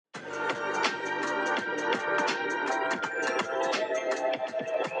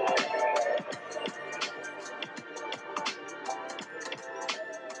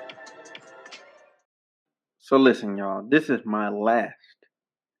So listen, y'all, this is my last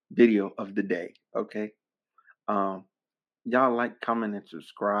video of the day, okay? Um, y'all like, comment, and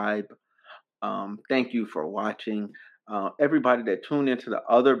subscribe. Thank you for watching. Everybody that tuned into the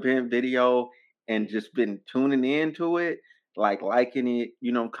other BINT video and just been tuning into it, like liking it,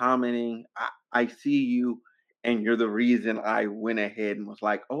 commenting. I see you, and you're the reason I went ahead and was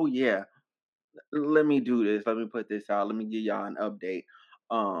like, oh yeah, let me do this. Let me put this out. Let me give y'all an update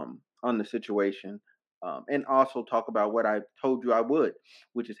on the situation. And also talk about what I told you I would,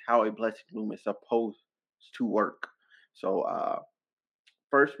 which is how a blessing loom is supposed to work. So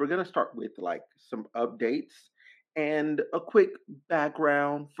first, we're gonna start with like some updates and a quick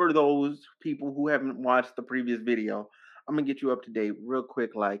background for those people who haven't watched the previous video. I'm gonna get you up to date real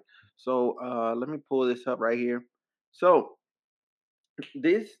quick. Let me pull this up right here. So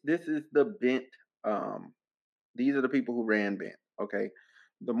this is the BINT. Um, these are the people who ran BINT. Okay,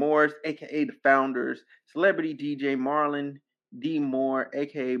 the Moors, aka the founders, celebrity DJ Marlon D Moore,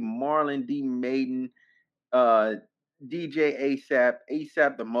 aka Marlon D Maiden, uh, DJ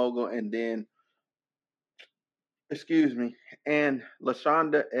ASAP the Mogul, and then and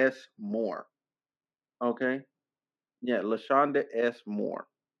LaShonda S Moore. Okay, yeah, LaShonda S Moore,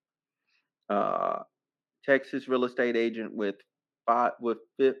 uh, Texas real estate agent with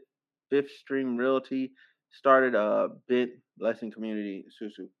Fifth Stream Realty, started a BINT Blessing Community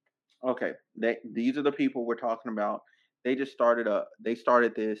Susu. Okay, these are the people we're talking about. They started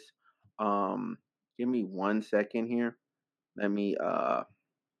this. Give me 1 second here. Let me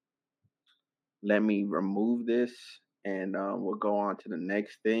remove this, and we'll go on to the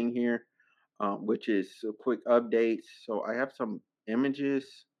next thing here, which is a quick updates. So I have some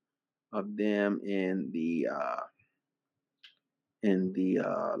images of them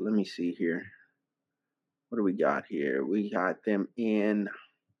let me see here. What do we got here? We got them in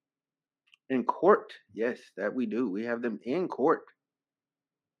court. Yes, that we do. We have them in court.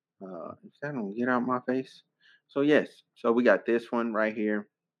 If that don't get out my face. So yes, so we got this one right here.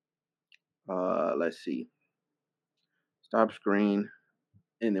 Let's see. Stop screen.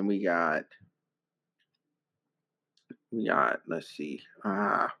 And then we got let's see.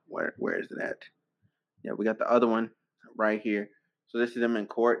 Where is it at? Yeah, we got the other one right here. So this is them in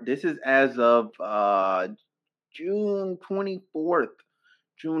court. This is as of June 24th.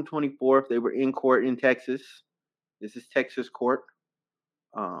 June 24th, they were in court in Texas. This is Texas court.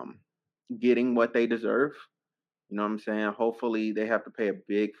 Getting what they deserve. You know what I'm saying? Hopefully they have to pay a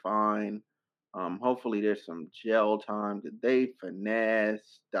big fine. Hopefully there's some jail time that they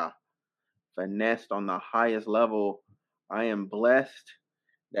finessed on the highest level. I am blessed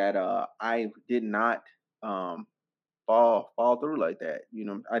that I did not fall through like that.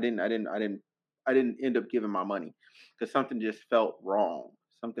 I didn't end up giving my money because something just felt wrong.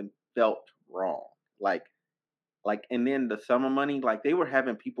 Something felt wrong. And then the sum of money, like they were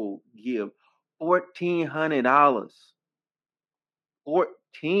having people give $1,400.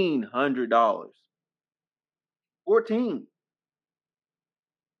 $1,400. 14.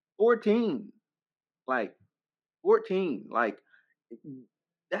 14. Like 14. Like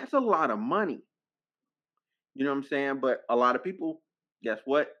that's a lot of money. You know what I'm saying? But a lot of people, guess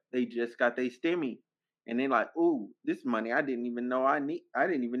what? They just got their stimmy. And they're like, ooh, this money I didn't even know I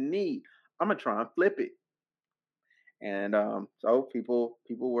didn't even need. I'm gonna try and flip it. And so people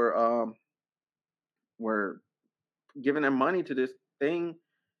were giving their money to this thing,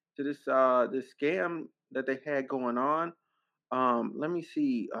 to this scam that they had going on. Let me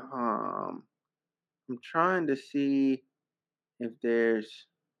see. I'm trying to see if there's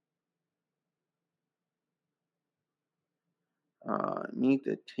meet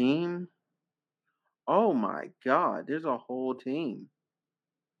the team. Oh my God, there's a whole team.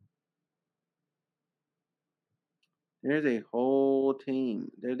 There's a whole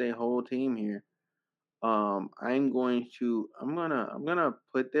team. There's a whole team here. I'm gonna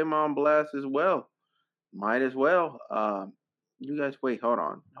put them on blast as well. Might as well. You guys wait, hold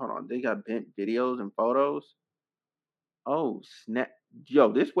on. They got BINT videos and photos. Oh snap.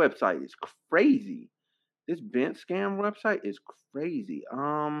 Yo, this website is crazy. This BINT scam website is crazy.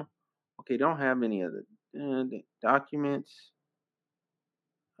 Okay, don't have any of the documents.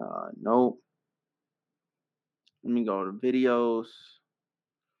 Nope. Let me go to videos.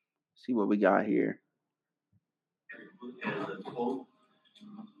 See what we got here.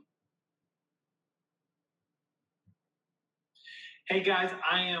 Hey guys,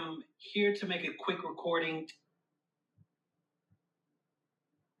 I am here to make a quick recording.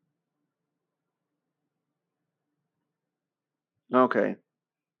 Okay.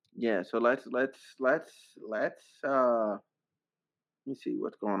 Yeah, so let's let me see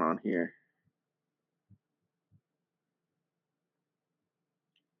what's going on here.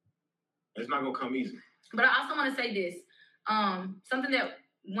 It's not gonna come easy. But I also want to say this. Something that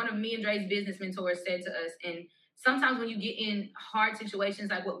one of me and Dre's business mentors said to us, and sometimes when you get in hard situations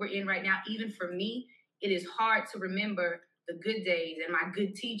like what we're in right now, even for me, it is hard to remember the good days and my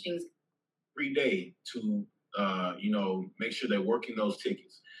good teachings. Every day to make sure they're working those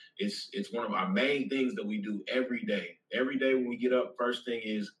tickets. It's one of our main things that we do every day. Every day when we get up, first thing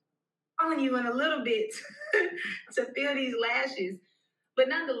is calling you in a little bit to feel these lashes. But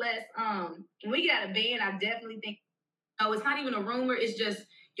nonetheless, when we get out of band, I definitely think, oh, it's not even a rumor. It's just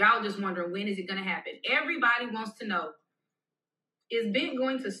y'all just wondering, when is it going to happen? Everybody wants to know, is BINT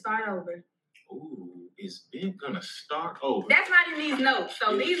going to start over? Ooh, is BINT going to start over? That's not in these notes.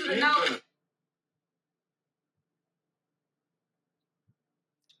 So these are the notes.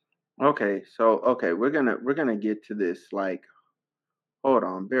 Okay, so we're gonna get to this. Like, hold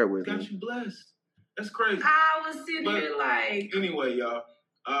on, bear with me. Got you blessed. That's crazy. I was sitting here like. Anyway, y'all.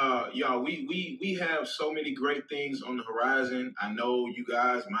 We have so many great things on the horizon. I know you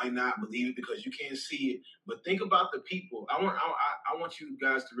guys might not believe it because you can't see it, but think about the people. I want you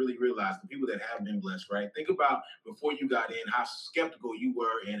guys to really realize the people that have been blessed, right? Think about before you got in, how skeptical you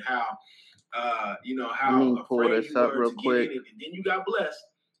were and how how afraid you were to get in it, and then you got blessed,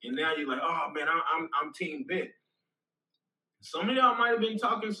 and now you're like, oh man, I'm Team BINT. Some of y'all might have been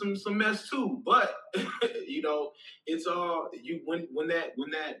talking some mess too, but it's all you when that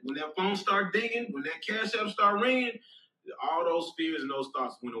phone start dinging, when that cash app start ringing, all those fears and those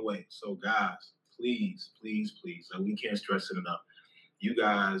thoughts went away. So guys, please, we can't stress it enough. You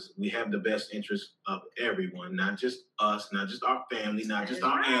guys, we have the best interest of everyone, not just us, not just our family, not just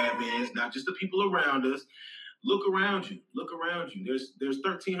our admins, not just the people around us. Look around you. There's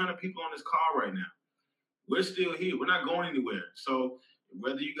 1,300 people on this call right now. We're still here. We're not going anywhere. So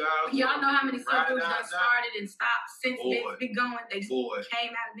whether you guys... Y'all know how many circles that started and stopped since BINT's been going? They came out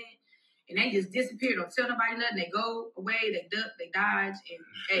of BINT and they just disappeared. Don't tell nobody nothing. They go away, they duck, they dodge, and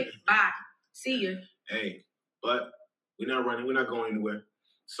hey, bye. See ya. Hey, but we're not running. We're not going anywhere.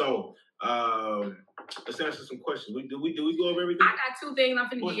 So let's answer some questions. Do we go over everything? I got two things I'm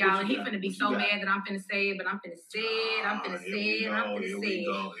finna give y'all, and he finna be so mad that I'm finna say it, but I'm finna say it. I'm finna say it. I'm finna say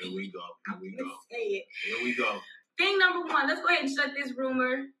it. Here we go. Thing number one. Let's go ahead and shut this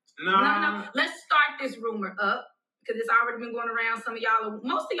rumor. No. Let's start this rumor up because it's already been going around. Some of y'all,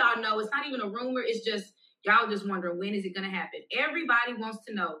 most of y'all know it's not even a rumor. It's just y'all just wondering, when is it gonna happen? Everybody wants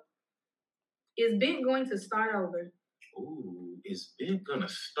to know, is BINT going to start over? Ooh, is BINT gonna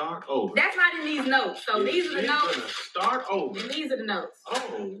start over? That's not in these notes. So these are the notes. Gonna start over. And these are the notes.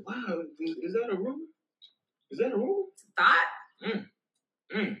 Oh wow, is that a rumor? Is that a rumor? Thought.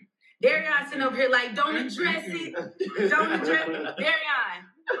 Darion's sitting over here like, don't address it. Don't address it. Darion.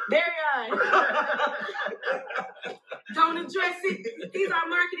 Don't address it. He's our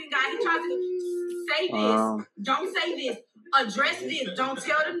marketing guy. He tries to say this. Don't say this. Address this. Don't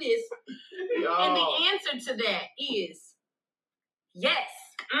tell them this. And the answer to that is yes.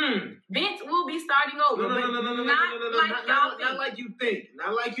 BINT will be starting over. No. Not like you think.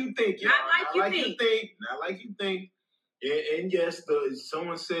 Not like you think. And yes,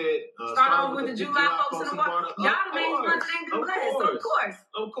 someone said start over with the July folks in the water. Y'all the main ones ain't gonna bless.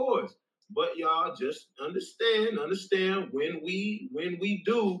 Of course. But y'all just understand when we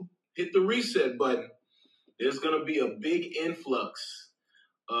do hit the reset button, there's gonna be a big influx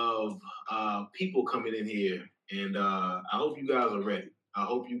of people coming in here, and I hope you guys are ready.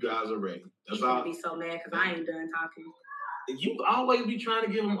 That's all. You're gonna be so mad because I ain't done talking. You always be trying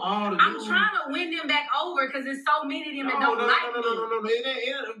to give them all the... I'm trying to win them back over because there's so many of them that don't like me. No.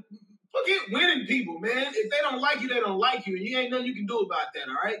 Forget winning people, man. If they don't like you, they don't like you. And you ain't nothing you can do about that,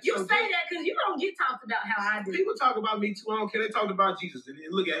 all right? You say that because you don't get talked about how I do. People talk about me too. I don't care. They talked about Jesus. And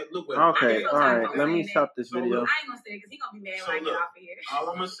look what... Okay, all right. Let me stop this video. I ain't going to say it because he's going to be mad when I get off of here. All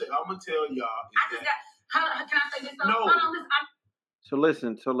I'm going to tell y'all is can I say this? No. Hold on, So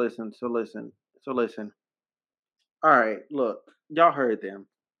listen. All right, look, y'all heard them,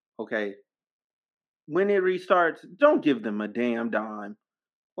 okay? When it restarts, don't give them a damn dime.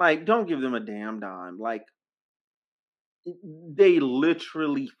 Like, don't give them a damn dime. Like, they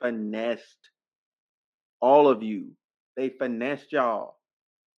literally finessed all of you. They finessed y'all.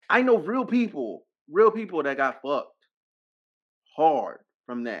 I know real people that got fucked hard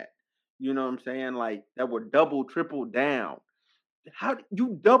from that. You know what I'm saying? Like, that were double, triple down. How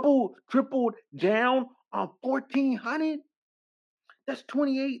you double, tripled down on 1,400? That's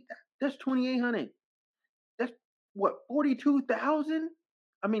 28. That's 2,800. That's what, 42,000?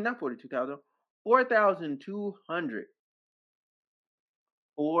 I mean, not 42,000. 4,200.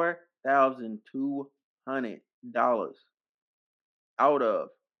 $4,200 out of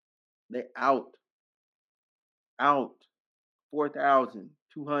They out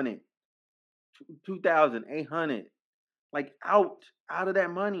 4,200, 2,800, like out of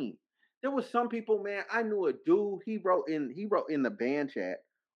that money. There was some people, man. I knew a dude. He wrote in the band chat,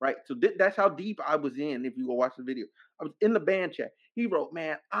 right? So that's how deep I was in. If you go watch the video, I was in the band chat. He wrote,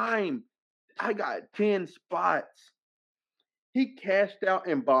 man, I got 10 spots. He cashed out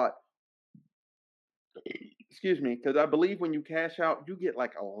and bought, excuse me, because I believe when you cash out, you get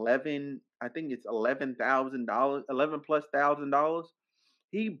like 11, I think it's $11,000, 11 plus $1,000.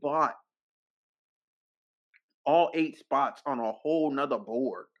 He bought all 8 spots on a whole nother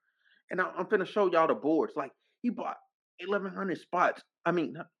board. And I'm finna show y'all the boards. Like, he bought 1,100 spots. I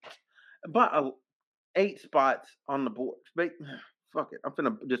mean, bought 8 spots on the boards. But fuck it. I'm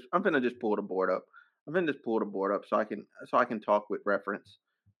finna just pull the board up. I'm finna just pull the board up so I can talk with reference.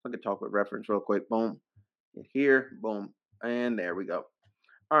 I can talk with reference real quick. Boom. And here, boom. And there we go.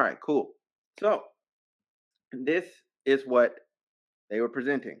 All right, cool. So this is what they were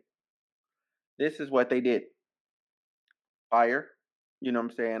presenting. This is what they did. Fire. You know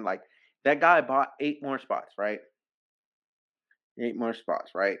what I'm saying? Like, that guy bought 8 more spots, right? 8 more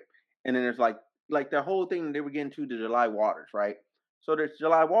spots, right? And then there's like the whole thing they were getting to the July waters, right? So there's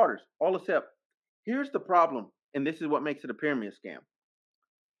July waters, all except here's the problem, and this is what makes it a pyramid scam.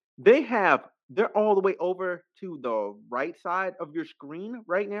 They're all the way over to the right side of your screen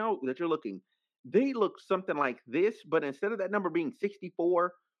right now that you're looking. They look something like this, but instead of that number being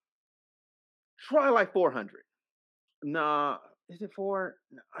 64, try like 400. Nah, is it 4?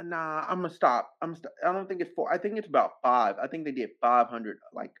 Nah, I'm gonna stop. I don't think it's 4. I think it's about 5. I think they did 500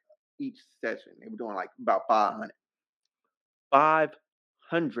 like each session. They were doing like about 500.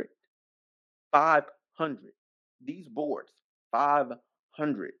 500. 500. These boards,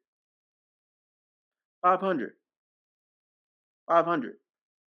 500. 500. 500.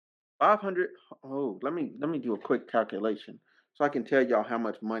 500. Oh, let me do a quick calculation so I can tell y'all how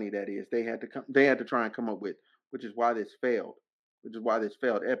much money that is. They had to try and come up with, which is why this failed. Which is why this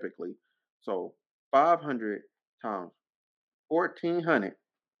failed epically. So 500 times 1,400.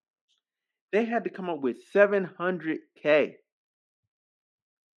 They had to come up with 700K.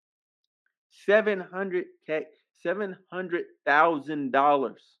 700K.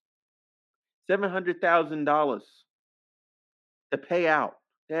 $700,000. $700,000 to pay out.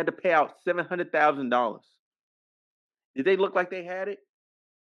 They had to pay out $700,000. Did they look like they had it?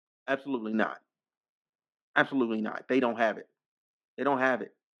 Absolutely not. Absolutely not. They don't have it. They don't have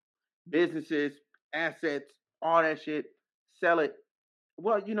it. Businesses, assets, all that shit, sell it.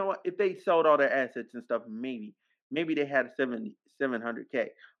 Well, you know what? If they sold all their assets and stuff, maybe they had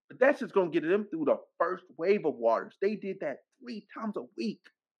 700K. But that's just gonna get them through the first wave of waters. They did that 3 times a week.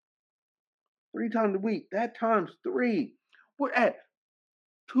 3 times a week. That times 3. We're at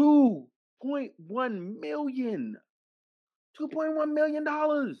 2.1 million. $2.1 million.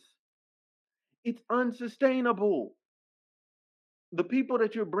 It's unsustainable. The people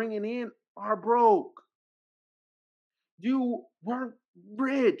that you're bringing in are broke. You weren't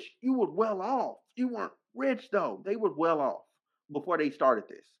rich. You were well off. You weren't rich though. They were well off before they started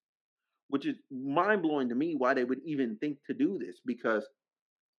this, which is mind blowing to me why they would even think to do this because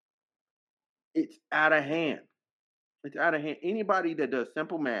it's out of hand. It's out of hand. Anybody that does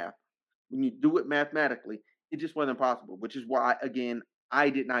simple math, when you do it mathematically, it just wasn't possible, which is why, again, I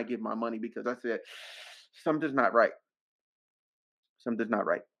did not give my money because I said, something's not right. Something's not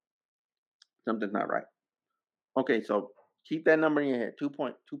right. Something's not right. Okay, so keep that number in your head,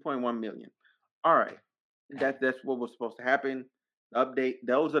 2.1 million. All right. That's what was supposed to happen. Update.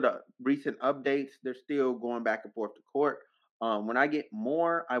 Those are the recent updates. They're still going back and forth to court. When I get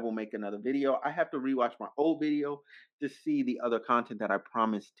more, I will make another video. I have to rewatch my old video to see the other content that I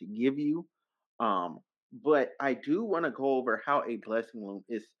promised to give you. But I do want to go over how a blessing loom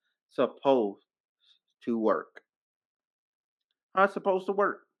is supposed to work. How it's supposed to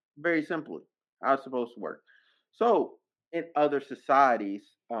work. Very simply, how it's supposed to work. So, in other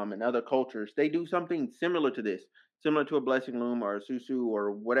societies, in other cultures, they do something similar to this, similar to a blessing loom or a susu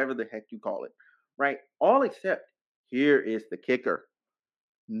or whatever the heck you call it, right? All except here is the kicker.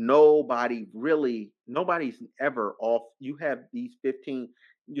 Nobody's ever off. You have these 15,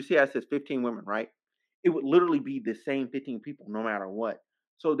 you see how it says 15 women, right? It would literally be the same 15 people no matter what.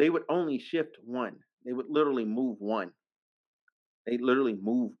 So they would only shift one. They would literally move one. They literally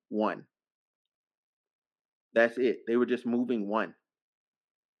move one. That's it. They were just moving one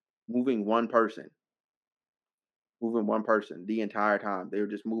person, moving one person the entire time. They were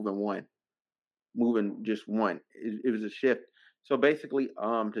just moving just one. It was a shift. So basically,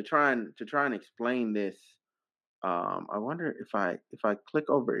 to try and explain this, I wonder if I click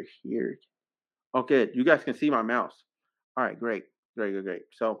over here. Okay, you guys can see my mouse. All right, great, great, great, great.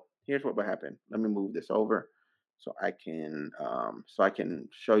 So here's what will happen. Let me move this over so I can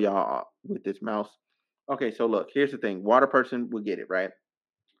show y'all with this mouse. Okay, so look, here's the thing. Water person will get it, right?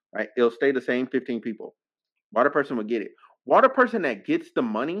 Right. It'll stay the same 15 people. Water person will get it. Water person that gets the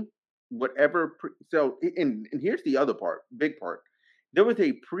money, whatever. And here's the other part, big part. There was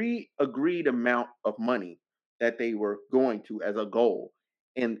a pre-agreed amount of money that they were going to as a goal,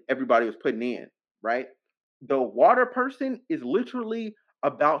 and everybody was putting in, right? The water person is literally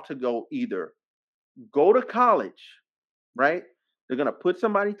about to go to college, right? They're gonna put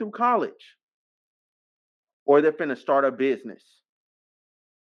somebody through college, or they're gonna start a business.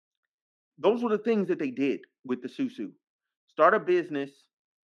 Those were the things that they did with the Susu. Start a business,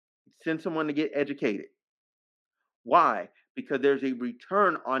 send someone to get educated. Why? Because there's a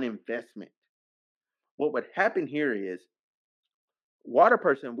return on investment. What would happen here is water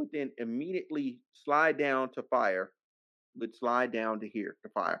person would then immediately slide down to fire, would slide down to here to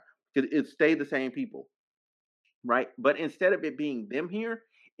fire. Because it stay the same people, right? But instead of it being them here,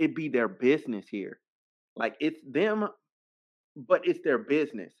 it'd be their business here. Like it's them, but it's their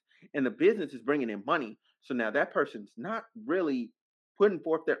business. And the business is bringing in money. So now that person's not really putting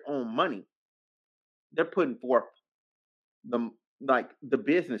forth their own money. They're putting forth the the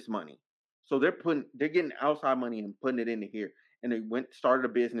business money. So they're getting outside money and putting it into here. And they went started a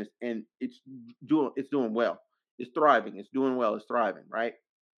business and it's doing well. It's thriving. It's doing well. It's thriving, right?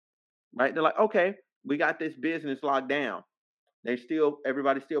 Right? They're like, okay, we got this business locked down.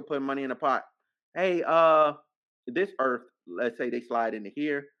 Everybody's still putting money in the pot. Hey, this earth, let's say they slide into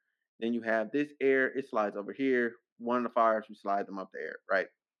here. Then you have this air, it slides over here. One of the fires, we slide them up there, right?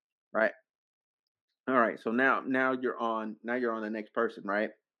 Right. All right. So now you're on the next person, right?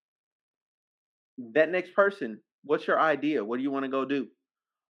 That next person, what's your idea? What do you want to go do?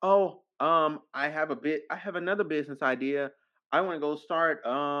 Oh, I have another business idea. I want to go start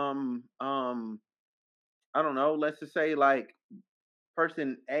I don't know, let's just say like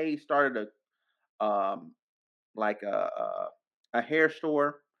person A started like a hair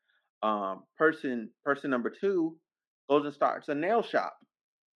store. Person number 2 goes and starts a nail shop.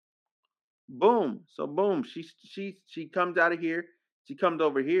 Boom. So boom, she comes out of here. She comes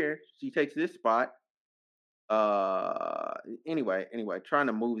over here. She takes this spot. uh anyway, trying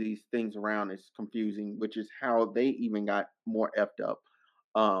to move these things around is confusing, which is how they even got more effed up.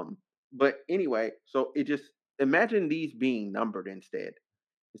 But anyway, so it just imagine these being numbered instead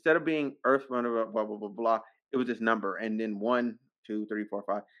of being earth runner blah blah blah blah. It was this number and then 1 2 3 4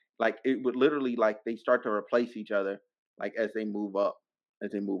 5, like it would literally like they start to replace each other, like as they move up and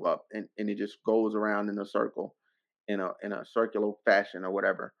it just goes around in a circle, in a circular fashion or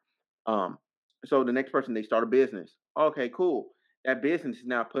whatever. So the next person, they start a business. Okay, cool. That business is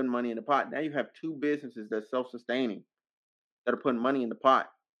now putting money in the pot. Now you have two businesses that's self-sustaining that are putting money in the pot.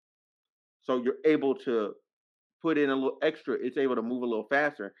 So you're able to put in a little extra. It's able to move a little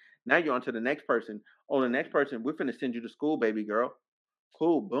faster. Now you're on to the next person. Oh, the next person, we're finna send you to school, baby girl.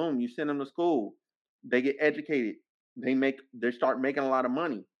 Cool. Boom. You send them to school. They get educated. They start making a lot of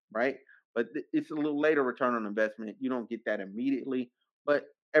money, right? But it's a little later return on investment. You don't get that immediately, but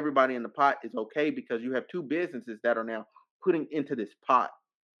everybody in the pot is okay because you have two businesses that are now putting into this pot.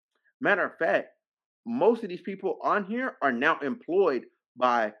 Matter of fact, most of these people on here are now employed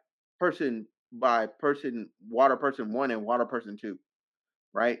by person water person 1 and water person 2,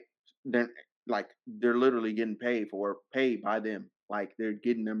 right? Then they're literally getting paid by them, like they're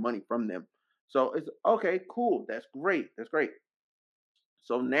getting their money from them. So it's okay, cool, that's great, that's great.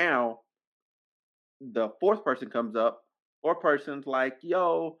 So now the fourth person comes up. Fourth person's like,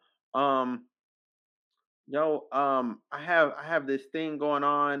 um I have this thing going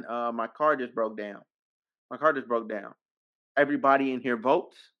on. My car just broke down. My car just broke down. Everybody in here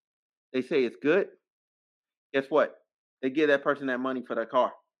votes. They say it's good. Guess what? They give that person that money for their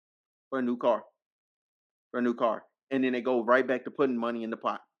car, for a new car, for a new car. And then they go right back to putting money in the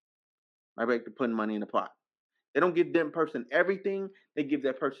pot. Right back to putting money in the pot. They don't give them person everything. They give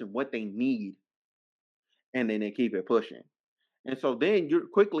that person what they need, and then they keep it pushing. And so then you're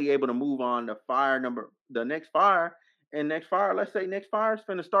quickly able to move on to the next fire, and next fire. Let's say next fire is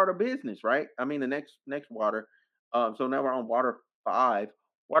going to start a business, right? I mean, the next water. So now we're on water 5.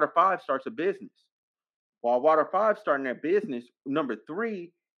 Water 5 starts a business. While water 5 starting that business, number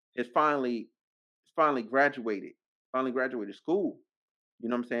 3 is finally graduated. Finally graduated school. You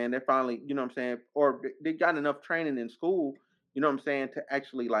know what I'm saying? They're finally, you know what I'm saying, or they got enough training in school, you know what I'm saying, to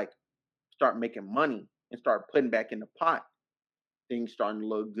actually like start making money and start putting back in the pot. Things starting to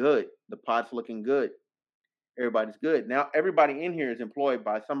look good. The pot's looking good. everybody's good. Now everybody in here is employed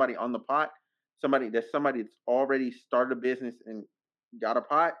by somebody on the pot, somebody that's already started a business and got a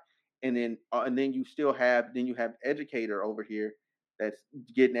pot, and then you have educator over here that's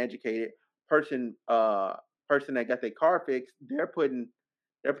getting educated. Person person that got their car fixed, they're putting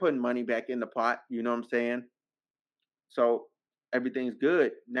money back in the pot. You know what I'm saying? So everything's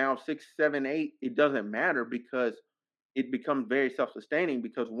good. Now 6, 7, 8, it doesn't matter because it becomes very self-sustaining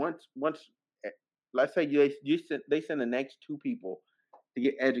because once eh, let's say they send the next two people to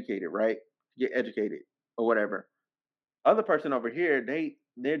get educated, right? To get educated or whatever. Other person over here,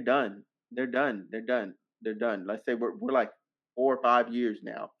 they're done. They're done. They're done. They're done. Let's say we're like 4 or 5 years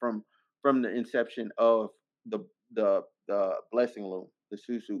now from the inception of the the blessing loom, the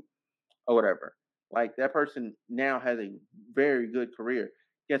susu or whatever. Like that person now has a very good career.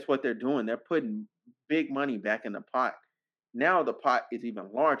 Guess what they're doing? They're putting big money back in the pot. Now the pot is even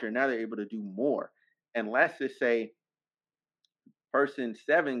larger. Now they're able to do more. And let's just say person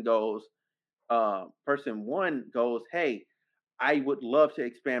seven goes, person one goes, hey, I would love to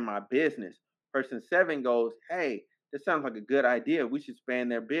expand my business. Person seven goes, hey, this sounds like a good idea. We should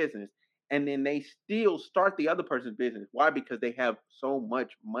expand their business. And then they still start the other person's business. Why? Because they have so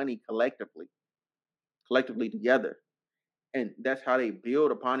much money collectively together, and that's how they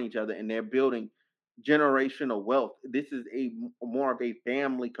build upon each other, and they're building generational wealth. This is more of a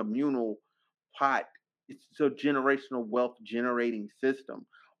family communal pot. It's a generational wealth generating system.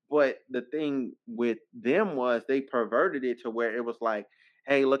 But the thing with them was they perverted it to where it was like,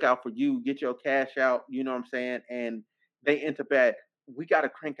 hey, look out for you, get your cash out, you know what I'm saying? And they enter bad, we got to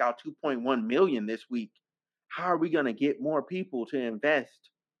crank out 2.1 million this week. How are we going to get more people to invest?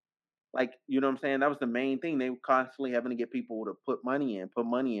 Like, you know what I'm saying? That was the main thing. They were constantly having to get people to put money in, put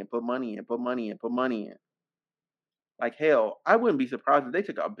money in, put money in, put money in, put money in. Like hell, I wouldn't be surprised if they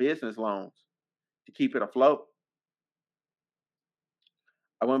took out business loans to keep it afloat.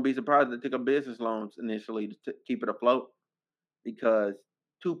 I wouldn't be surprised if they took out business loans initially to keep it afloat because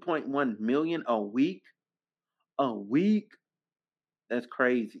 2.1 million a week, that's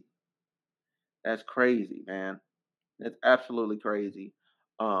crazy. That's crazy, man. That's absolutely crazy.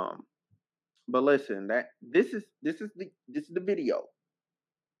 Um, but listen, that this is the video.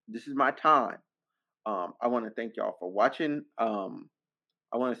 This is my time. I want to thank y'all for watching.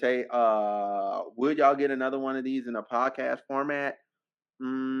 I want to say, would y'all get another one of these in a podcast format?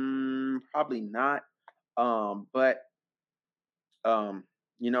 Probably not. But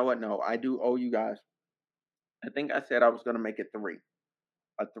you know what? No, I do owe you guys. I think I said I was gonna make it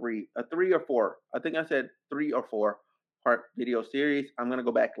a three or four. I think I said 3 or 4 part video series. I'm gonna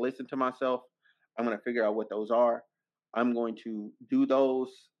go back listen to myself. I'm gonna figure out what those are. I'm going to do those.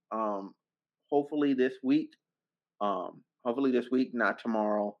 Hopefully this week. Hopefully this week, not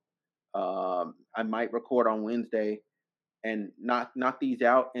tomorrow. I might record on Wednesday and knock these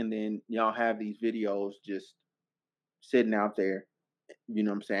out, and then y'all have these videos just sitting out there. You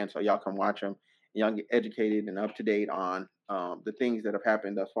know what I'm saying? So y'all can watch them. And y'all get educated and up to date on the things that have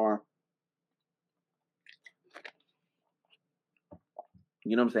happened thus far.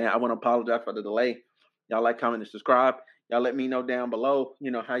 You know what I'm saying? I want to apologize for the delay. Y'all like, comment, and subscribe. Y'all let me know down below,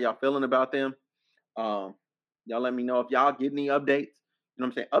 you know, how y'all feeling about them. Um, y'all let me know if y'all get any updates. You know what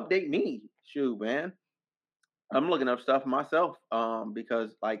I'm saying? Update me. Shoot, man. I'm looking up stuff myself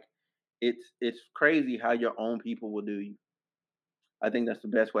because like it's crazy how your own people will do you. I think that's the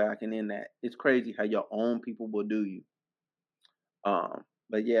best way I can end that. It's crazy how your own people will do you.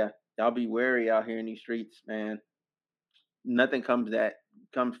 But yeah, y'all be wary out here in these streets, man. Nothing comes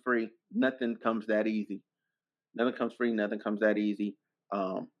free. Nothing comes that easy. Nothing comes free. Nothing comes that easy.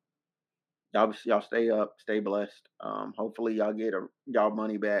 Um, y'all stay up, stay blessed. Hopefully y'all get y'all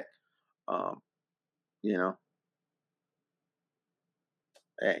money back. Um, you know,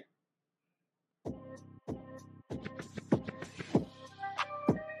 hey,